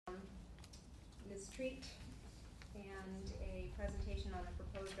Treat, and a presentation on the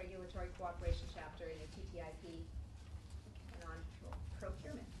proposed regulatory cooperation chapter in the TTIP and on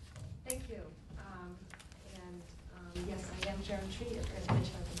procurement. Thank you. Yes, I am Sharon Treat, a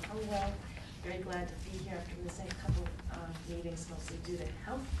Commissioner from Commonwealth. Very glad to be here after missing a couple meetings, mostly due to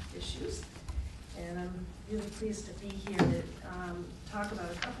health issues. And I'm really pleased to be here to talk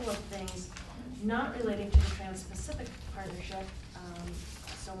about a couple of things not relating to the Trans-Pacific Partnership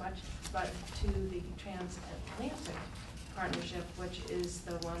so much, but to the Transatlantic Partnership, which is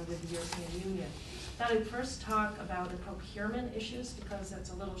the one with the European Union. I thought I'd first talk about the procurement issues because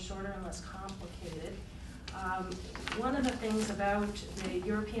it's a little shorter and less complicated. One of the things about the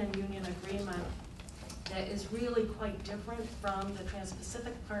European Union agreement that is really quite different from the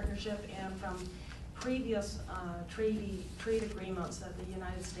Trans-Pacific Partnership and from previous trade agreements that the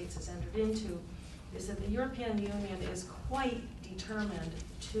United States has entered into is that the European Union is quite determined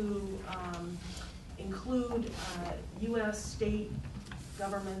to include U.S. state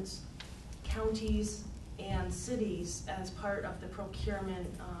governments, counties, and cities as part of the procurement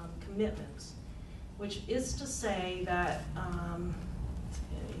commitments, which is to say that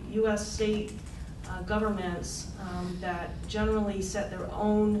U.S. state governments that generally set their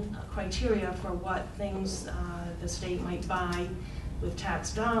own criteria for what things the state might buy with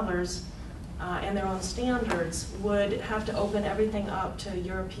tax dollars and their own standards would have to open everything up to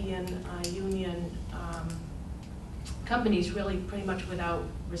European Union companies really pretty much without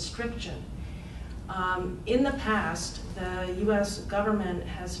restriction. In the past, the U.S. government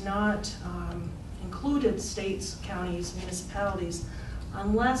has not included states, counties, municipalities,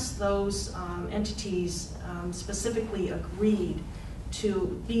 unless those entities specifically agreed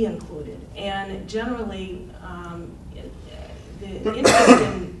to be included. And generally, the interest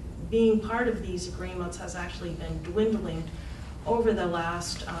in being part of these agreements has actually been dwindling over the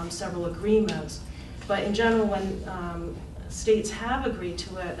last several agreements. But in general, when states have agreed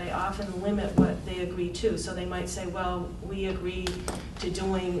to it, they often limit what they agree to. So they might say, well, we agree to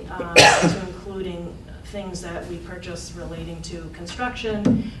doing, to including things that we purchase relating to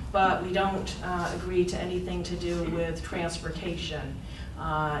construction, but we don't agree to anything to do with transportation,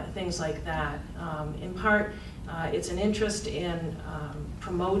 things like that. In part, it's an interest in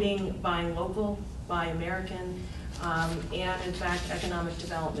promoting buying local, buy American, and in fact, economic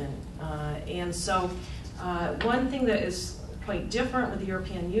development. And so one thing that is quite different with the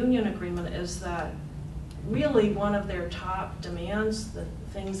European Union agreement is that really one of their top demands, the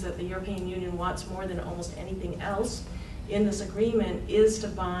things that the European Union wants more than almost anything else in this agreement, is to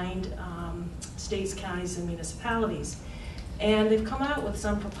bind states, counties, and municipalities. And they've come out with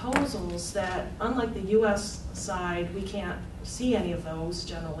some proposals that, unlike the US side, we can't see any of those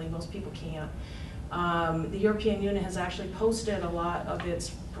generally, most people can't. The European Union has actually posted a lot of its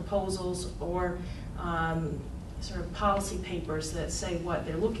proposals or sort of policy papers that say what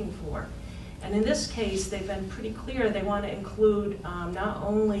they're looking for. And in this case, they've been pretty clear they want to include not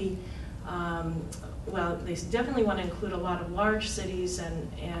only, well, they definitely want to include a lot of large cities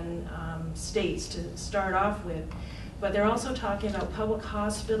and states to start off with, but they're also talking about public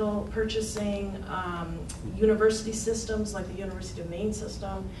hospital purchasing, university systems like the University of Maine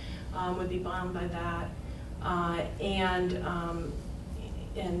system would be bound by that, and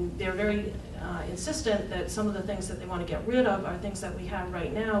they're very insistent that some of the things that they want to get rid of are things that we have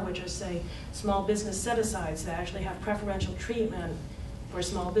right now, which are, say, small business set-asides that actually have preferential treatment for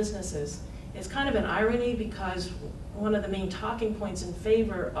small businesses. It's kind of an irony because one of the main talking points in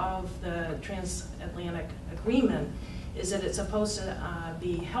favor of the transatlantic agreement is that it's supposed to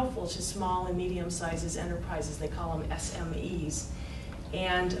be helpful to small and medium-sized enterprises. They call them SMEs.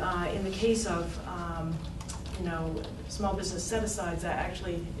 And in the case of small business set-asides, that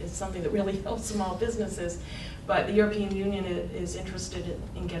actually is something that really helps small businesses, but the European Union is interested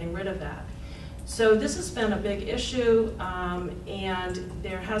in getting rid of that. So this has been a big issue, and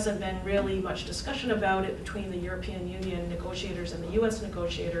there hasn't been really much discussion about it between the European Union negotiators and the US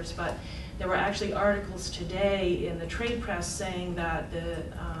negotiators, but there were actually articles today in the trade press saying that the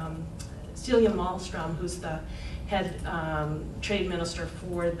Celia Malmström, who's the head trade minister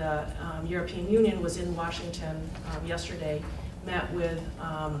for the European Union, was in Washington yesterday, met with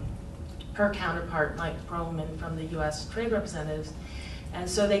her counterpart, Mike Perlman, from the US Trade Representatives. And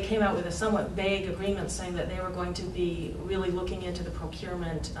so they came out with a somewhat vague agreement saying that they were going to be really looking into the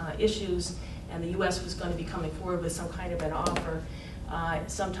procurement issues, and the US was going to be coming forward with some kind of an offer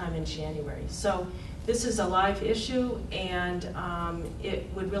sometime in January. So this is a live issue, and it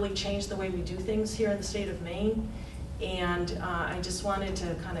would really change the way we do things here in the state of Maine. And I just wanted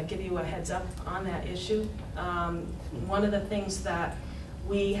to kind of give you a heads up on that issue. One of the things that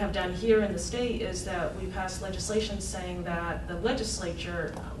we have done here in the state is that we passed legislation saying that the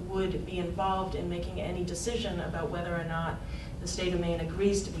legislature would be involved in making any decision about whether or not the state of Maine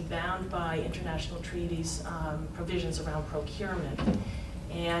agrees to be bound by international treaties, provisions around procurement.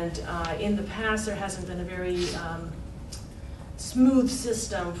 And in the past, there hasn't been a very smooth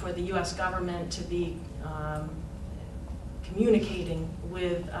system for the U.S. government to be communicating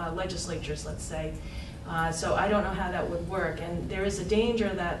with legislatures, let's say. So I don't know how that would work. And there is a danger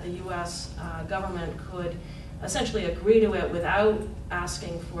that the U.S. Government could essentially agree to it without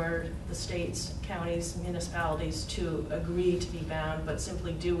asking for the states, counties, municipalities to agree to be bound, but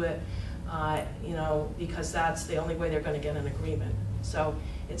simply do it, you know, because that's the only way they're going to get an agreement. So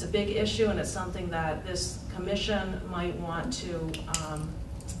it's a big issue, and it's something that this commission might want to,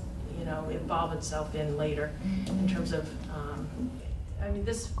 you know, involve itself in later in terms of, I mean,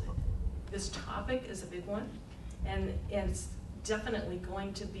 this topic is a big one, and it's definitely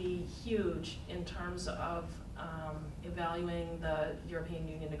going to be huge in terms of evaluating the European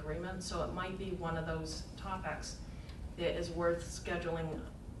Union agreement. So it might be one of those topics that is worth scheduling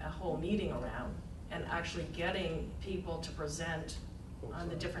a whole meeting around and actually getting people to present on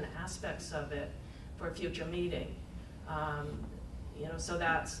the different aspects of it for a future meeting. You know, so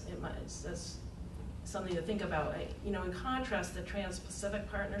that's something to think about. You know, in contrast, the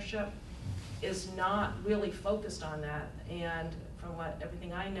Trans-Pacific Partnership is not really focused on that, and from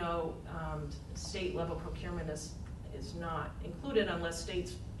everything I know, state level procurement is not included unless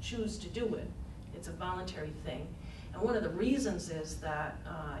states choose to do it. It's a voluntary thing. And one of the reasons is that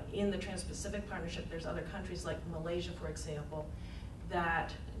in the Trans-Pacific Partnership, there's other countries like Malaysia, for example,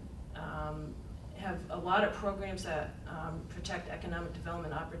 that have a lot of programs that protect economic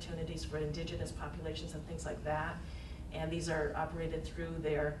development opportunities for indigenous populations and things like that. And these are operated through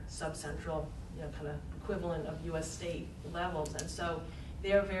their subcentral, you know, kind of equivalent of U.S. state levels. And so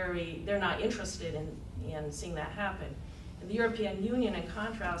they're not interested in seeing that happen. And the European Union, in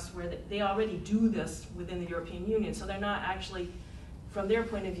contrast, where they already do this within the European Union, so they're not actually, from their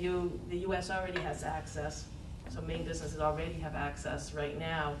point of view, the U.S. already has access. So Maine businesses already have access right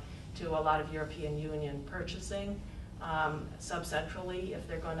now to a lot of European Union purchasing subcentrally if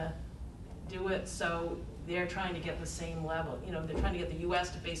they're going to do it. So they're trying to get the same level. You know, they're trying to get the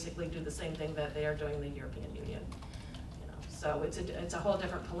U.S. to basically do the same thing that they are doing in the European Union. You know, so it's a whole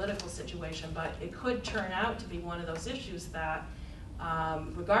different political situation, but it could turn out to be one of those issues that,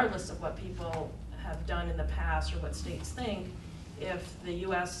 regardless of what people have done in the past or what states think, if the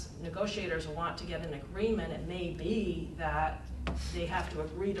U.S. negotiators want to get an agreement, it may be that they have to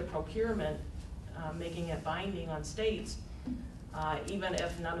agree to procurement, making it binding on states, even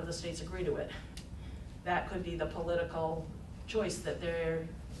if none of the states agree to it. That could be the political choice that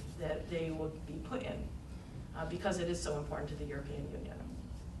they would be put in, because it is so important to the European Union.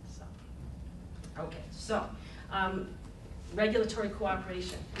 So, okay, so regulatory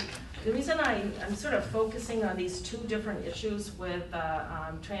cooperation. The reason I'm sort of focusing on these two different issues with the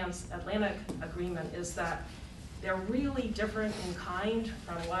Transatlantic Agreement is that they're really different in kind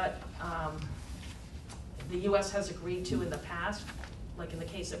from what the U.S. has agreed to in the past, like in the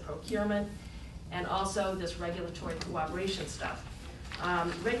case of procurement, and also this regulatory cooperation stuff.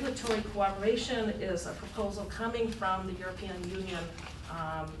 Regulatory cooperation is a proposal coming from the European Union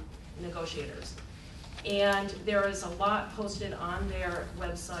negotiators. And there is a lot posted on their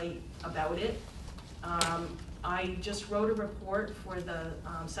website about it. I just wrote a report for the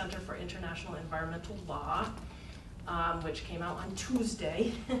Center for International Environmental Law, which came out on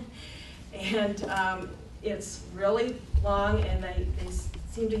Tuesday. And it's really long, and they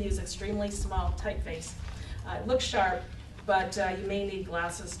seem to use extremely small typeface. It looks sharp, but you may need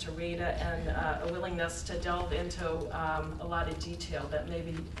glasses to read it and a willingness to delve into a lot of detail that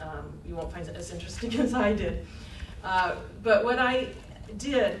maybe you won't find as interesting as I did. But what I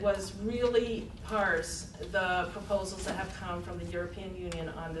did was really parse the proposals that have come from the European Union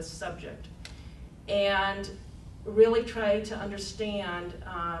on this subject and really try to understand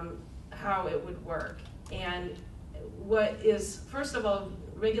how it would work. And what is, first of all,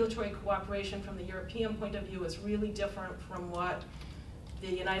 regulatory cooperation from the European point of view is really different from what the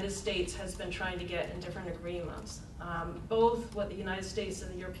United States has been trying to get in different agreements. Both what the United States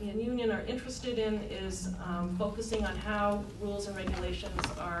and the European Union are interested in is focusing on how rules and regulations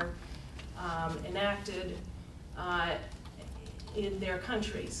are enacted in their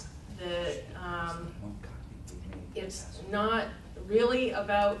countries. It's not really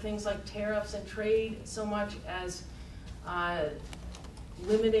about things like tariffs and trade so much as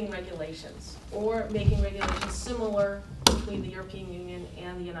limiting regulations or making regulations similar between the European Union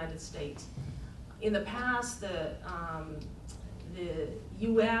and the United States. In the past, the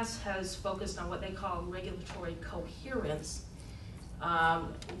US has focused on what they call regulatory coherence.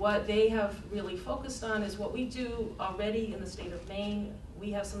 What they have really focused on is what we do already in the state of Maine.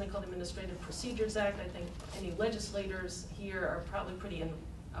 We have something called the Administrative Procedures Act. I think any legislators here are probably pretty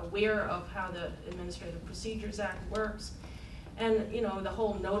aware of how the Administrative Procedures Act works. And you know, the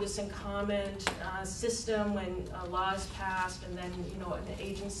whole notice and comment system when a law is passed, and then you know, an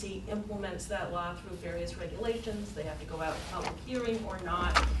agency implements that law through various regulations. They have to go out to public hearing or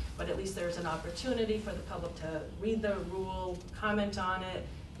not, but at least there's an opportunity for the public to read the rule, comment on it.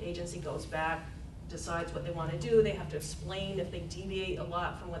 The agency goes back, decides what they want to do. They have to explain if they deviate a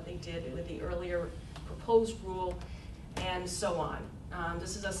lot from what they did with the earlier proposed rule, and so on.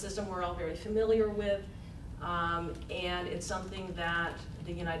 This is a system we're all very familiar with. And it's something that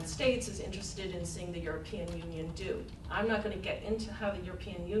the United States is interested in seeing the European Union do. I'm not going to get into how the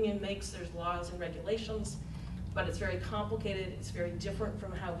European Union makes their laws and regulations, but it's very complicated. It's very different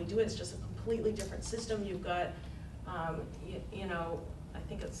from how we do it. It's just a completely different system. You've got, you know, I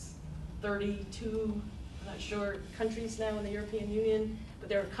think it's 32, I'm not sure, countries now in the European Union, but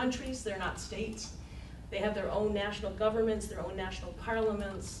they're countries, they're not states. They have their own national governments, their own national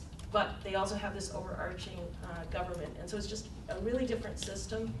parliaments, but they also have this overarching government. And so it's just a really different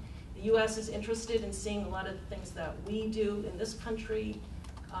system. The US is interested in seeing a lot of the things that we do in this country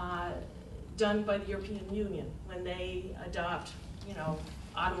done by the European Union when they adopt, you know,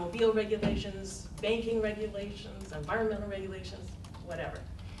 automobile regulations, banking regulations, environmental regulations, whatever.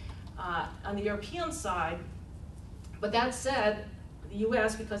 On the European side, but that said, the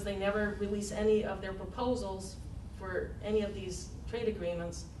US, because they never release any of their proposals for any of these trade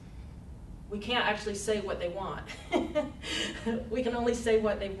agreements, we can't actually say what they want. We can only say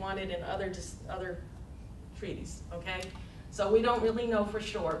what they wanted in other treaties, okay? So we don't really know for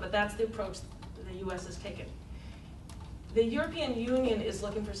sure, but that's the approach the US has taken. The European Union is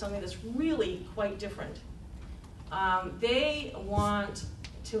looking for something that's really quite different. They want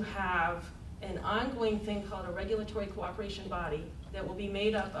to have an ongoing thing called a regulatory cooperation body that will be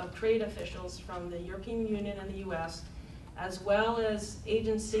made up of trade officials from the European Union and the US, as well as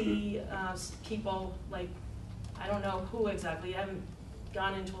agency people, like, I don't know who exactly, I haven't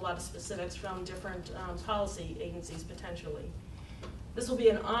gone into a lot of specifics, from different policy agencies potentially. This will be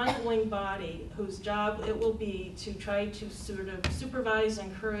an ongoing body whose job it will be to try to sort of supervise,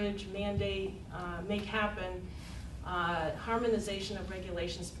 encourage, mandate, make happen harmonization of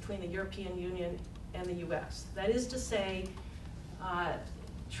regulations between the European Union and the US. That is to say,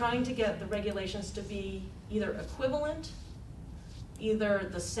 trying to get the regulations to be either equivalent, either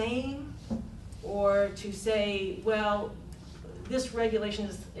the same, or to say, well, this regulation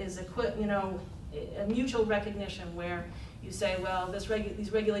is you know, a mutual recognition where you say, well,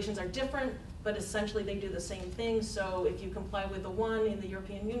 these regulations are different, but essentially they do the same thing. So if you comply with the one in the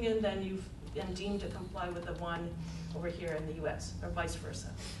European Union, then you've been deemed to comply with the one over here in the US, or vice versa.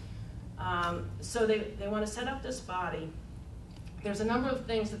 So they want to set up this body. There's a number of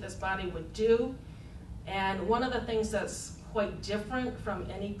things that this body would do, and one of the things that's quite different from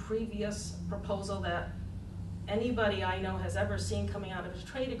any previous proposal that anybody I know has ever seen coming out of a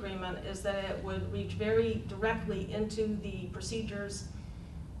trade agreement is that it would reach very directly into the procedures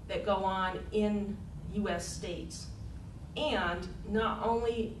that go on in US states. And not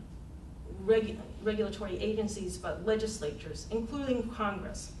only regulatory agencies, but legislatures, including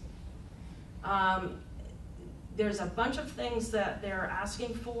Congress. There's a bunch of things that they're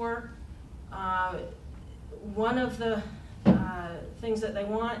asking for. One of the things that they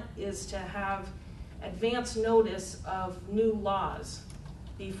want is to have advance notice of new laws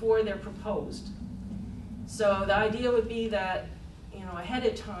before they're proposed. So the idea would be that, you know, ahead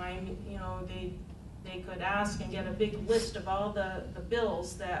of time, you know, they could ask and get a big list of all the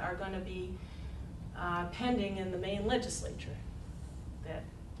bills that are going to be pending in the Maine legislature.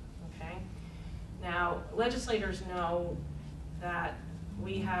 Okay? Now, legislators know that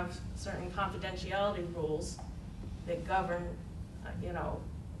we have certain confidentiality rules that govern, you know,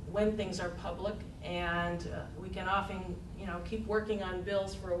 when things are public, and we can often, you know, keep working on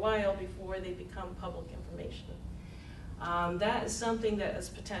bills for a while before they become public information. That is something that is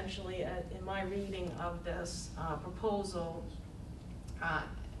potentially, in my reading of this proposal,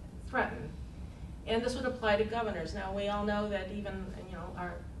 threatened. And this would apply to governors. Now, we all know that even, you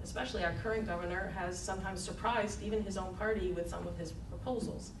know, especially our current governor has sometimes surprised even his own party with some of his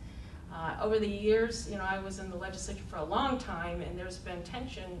proposals. Over the years, you know, I was in the legislature for a long time, and there's been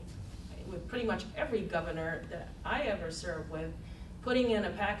tension with pretty much every governor that I ever served with, putting in a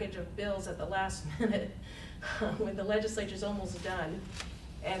package of bills at the last minute when the legislature's almost done,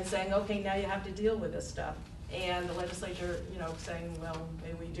 and saying, okay, now you have to deal with this stuff. and the legislature, saying, well,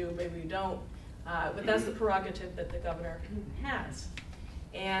 maybe we do, maybe we don't. But that's the prerogative that the governor has.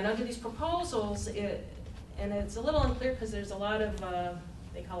 And under these proposals, and it's a little unclear because there's a lot of,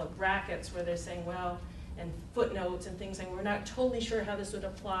 they call it brackets, where they're saying, well, and footnotes and things, and we're not totally sure how this would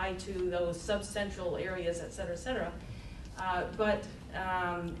apply to those sub-central areas, et cetera, et cetera. But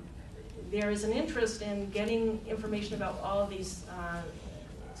there is an interest in getting information about all of these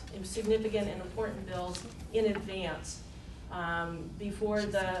significant and important bills in advance before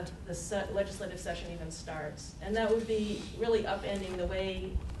the legislative session even starts. And that would be really upending the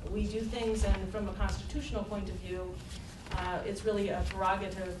way we do things, and from a constitutional point of view, it's really a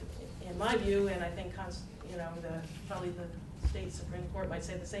prerogative, in my view, and I think probably the state Supreme Court might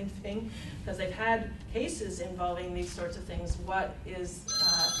say the same thing, because they've had cases involving these sorts of things. What is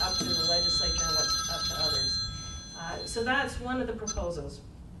up to the legislature and what's up to others? So that's one of the proposals.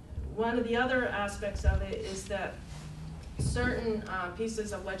 One of the other aspects of it is that certain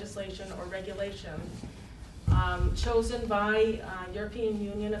pieces of legislation or regulation chosen by European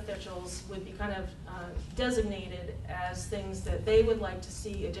Union officials would be kind of designated as things that they would like to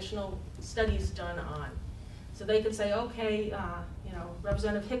see additional studies done on. So they could say, okay,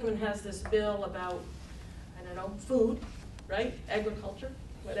 Representative Hickman has this bill about, I don't know, food, right? Agriculture,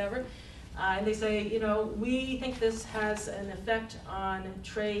 whatever. And they say, we think this has an effect on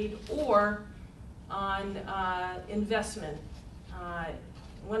trade or on investment.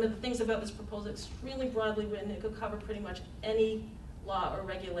 One of the things about this proposal, extremely broadly written, it could cover pretty much any law or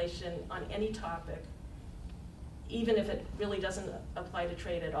regulation on any topic, even if it really doesn't apply to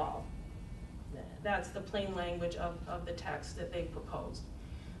trade at all. That's the plain language of the text that they proposed.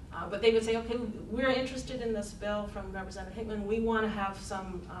 But they would say, okay, we're interested in this bill from Representative Hickman. We want to have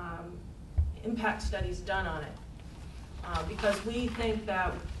some impact studies done on it. Because we think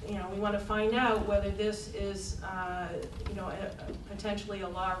that, we want to find out whether this is, potentially a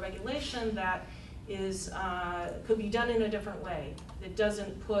law or regulation that is, could be done in a different way, that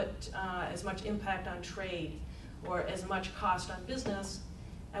doesn't put as much impact on trade or as much cost on business.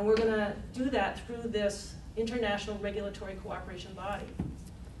 And we're going to do that through this international regulatory cooperation body.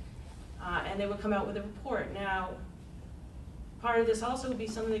 And they would come out with a report. Now, part of this also would be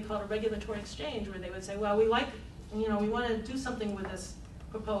something they call a regulatory exchange, where they would say, well, we want to do something with this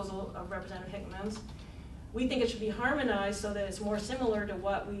proposal of Representative Hickman's. We think it should be harmonized so that it's more similar to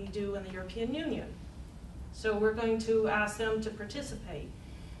what we do in the European Union. So we're going to ask them to participate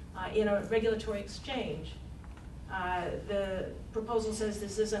in a regulatory exchange. The proposal says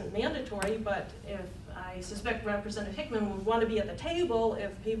this isn't mandatory, but if I suspect Representative Hickman would want to be at the table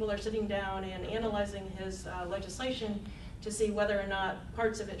if people are sitting down and analyzing his legislation to see whether or not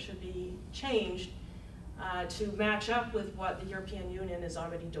parts of it should be changed to match up with what the European Union is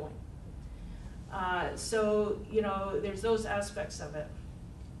already doing. So, there's those aspects of it.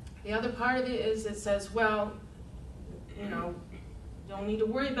 The other part of it is it says, well, don't need to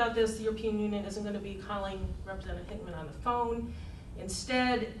worry about this. The European Union isn't going to be calling Representative Hickman on the phone.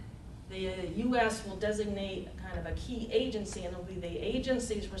 Instead, the U.S. will designate kind of a key agency, and it'll be the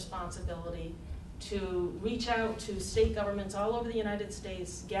agency's responsibility to reach out to state governments all over the United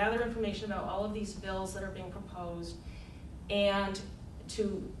States, gather information about all of these bills that are being proposed, and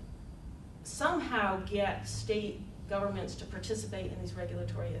to somehow get state governments to participate in these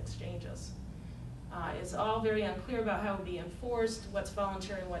regulatory exchanges. It's all very unclear about how it will be enforced, what's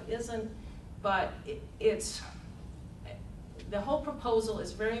voluntary and what isn't, but the whole proposal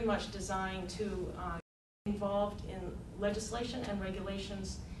is very much designed to get involved in legislation and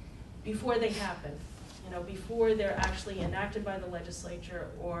regulations before they happen, before they're actually enacted by the legislature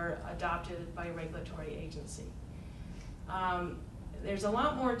or adopted by a regulatory agency. There's a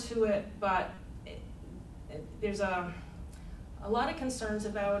lot more to it, but there's a lot of concerns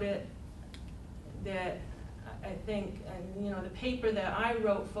about it that I think, the paper that I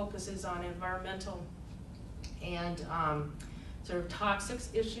wrote focuses on environmental and sort of toxic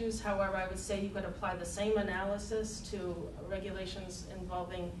issues. However, I would say you could apply the same analysis to regulations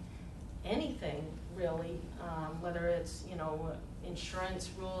involving anything, really, whether it's,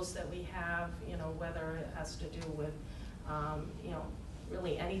 insurance rules that we have, whether it has to do with,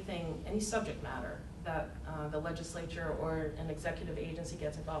 really anything, any subject matter that the legislature or an executive agency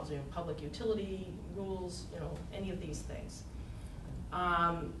gets involved in, public utility rules, any of these things.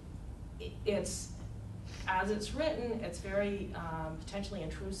 As it's written, it's very potentially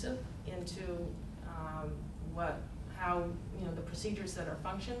intrusive into how the procedures that are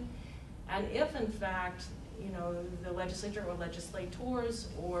functioned. And if in fact, the legislature or legislators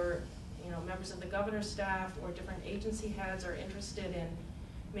or members of the governor's staff or different agency heads are interested in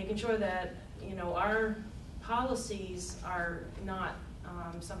making sure that our policies are not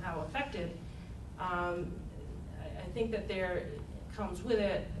somehow affected, I think that there comes with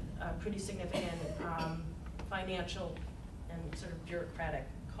it a pretty significant financial and sort of bureaucratic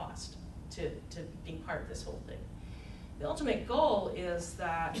cost to being part of this whole thing. The ultimate goal is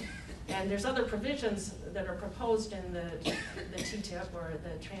that, and there's other provisions that are proposed in the TTIP, or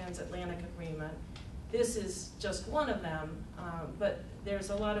the Transatlantic Agreement. This is just one of them, but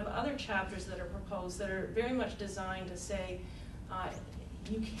there's a lot of other chapters that are proposed that are very much designed to say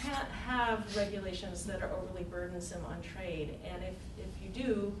you can't have regulations that are overly burdensome on trade, and if you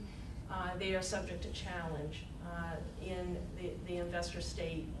do, they are subject to challenge in the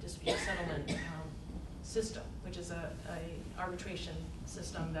investor-state dispute settlement system, which is a arbitration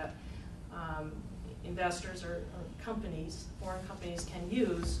system that investors or companies, foreign companies, can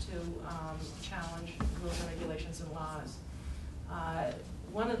use to challenge rules and regulations and laws.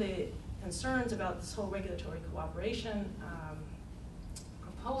 One of the concerns about this whole regulatory cooperation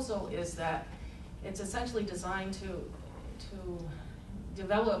proposal is that it's essentially designed to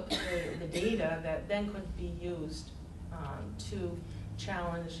develop the data that then could be used to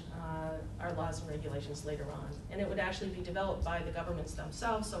challenge our laws and regulations later on. And it would actually be developed by the governments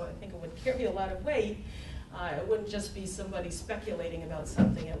themselves, so I think it would carry a lot of weight. It wouldn't just be somebody speculating about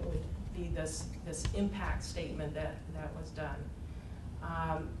something, it would be this impact statement that was done.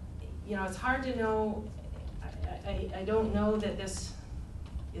 You know, it's hard to know, I don't know that this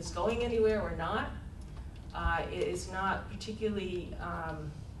is going anywhere or not. It is not particularly,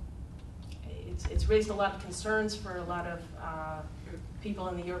 it's raised a lot of concerns for a lot of people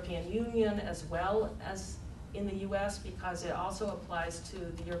in the European Union as well as in the US, because it also applies to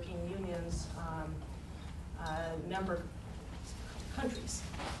the European Union's member countries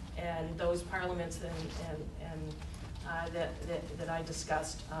and those parliaments that I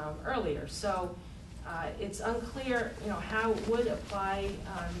discussed earlier. So it's unclear, you know, how it would apply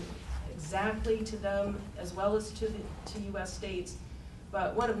exactly to them as well as to US states.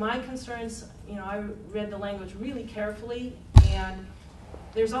 But one of my concerns, you know, I read the language really carefully, and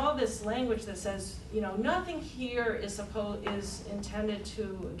there's all this language that says, you know, nothing here is intended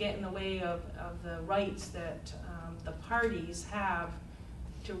to get in the way of the rights that the parties have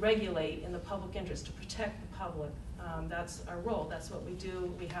to regulate in the public interest, to protect the public. That's our role, that's what we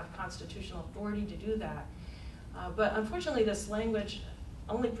do. We have constitutional authority to do that. But unfortunately, this language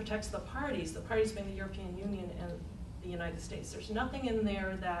only protects the parties being the European Union and the United States. There's nothing in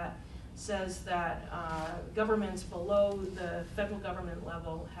there that says that governments below the federal government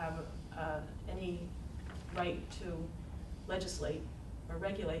level have any right to legislate or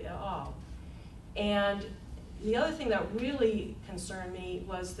regulate at all. And the other thing that really concerned me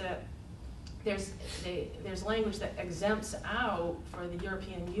was that there's language that exempts out for the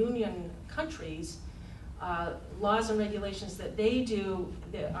European Union countries laws and regulations that they do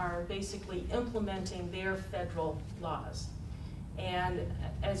that are basically implementing their federal laws. And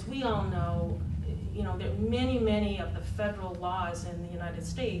as we all know, you know, there many of the federal laws in the United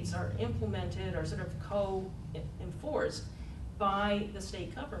States are implemented or sort of co-enforced by the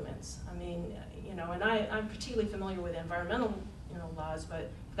state governments. I mean, you know, and I'm particularly familiar with environmental, you know, laws,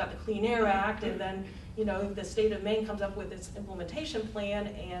 but we've got the Clean Air Act, and then, you know, the state of Maine comes up with its implementation plan,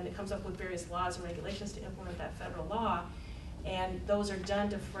 and it comes up with various laws and regulations to implement that federal law, and those are done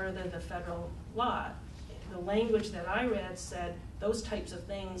to further the federal law. The language that I read said those types of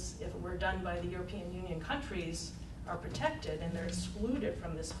things, if it were done by the European Union countries, are protected, and they're excluded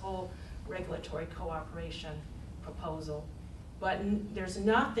from this whole regulatory cooperation proposal. But there's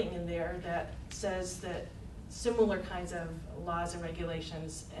nothing in there that says that similar kinds of laws and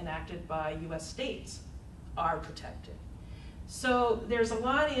regulations enacted by US states are protected. So there's a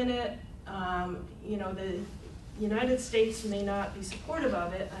lot in it. You know, the United States may not be supportive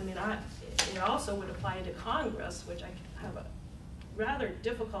of it. I mean, it also would apply to Congress, which I have a rather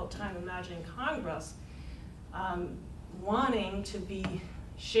difficult time imagining Congress wanting to be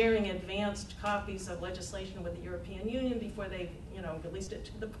sharing advanced copies of legislation with the European Union before they, you know, released it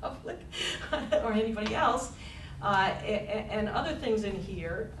to the public or anybody else, and other things in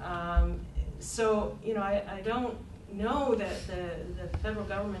here. So, you know, I don't know that the federal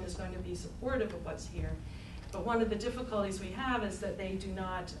government is going to be supportive of what's here. But one of the difficulties we have is that they do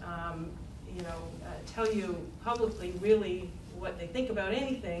not, you know, tell you publicly really what they think about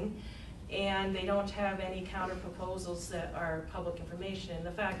anything, and they don't have any counter proposals that are public information.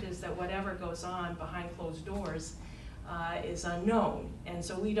 The fact is that whatever goes on behind closed doors is unknown, and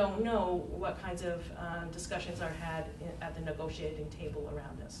so we don't know what kinds of discussions are had at the negotiating table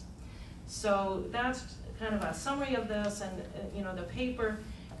around this. So that's kind of a summary of this, and you know, the paper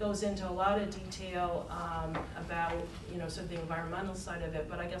goes into a lot of detail about, sort of the environmental side of it,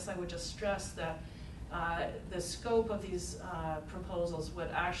 but I guess I would just stress that the scope of these proposals would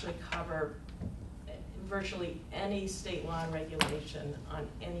actually cover virtually any state law and regulation on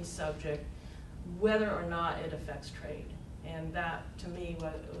any subject, whether or not it affects trade. And that, to me,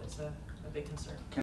 was a big concern.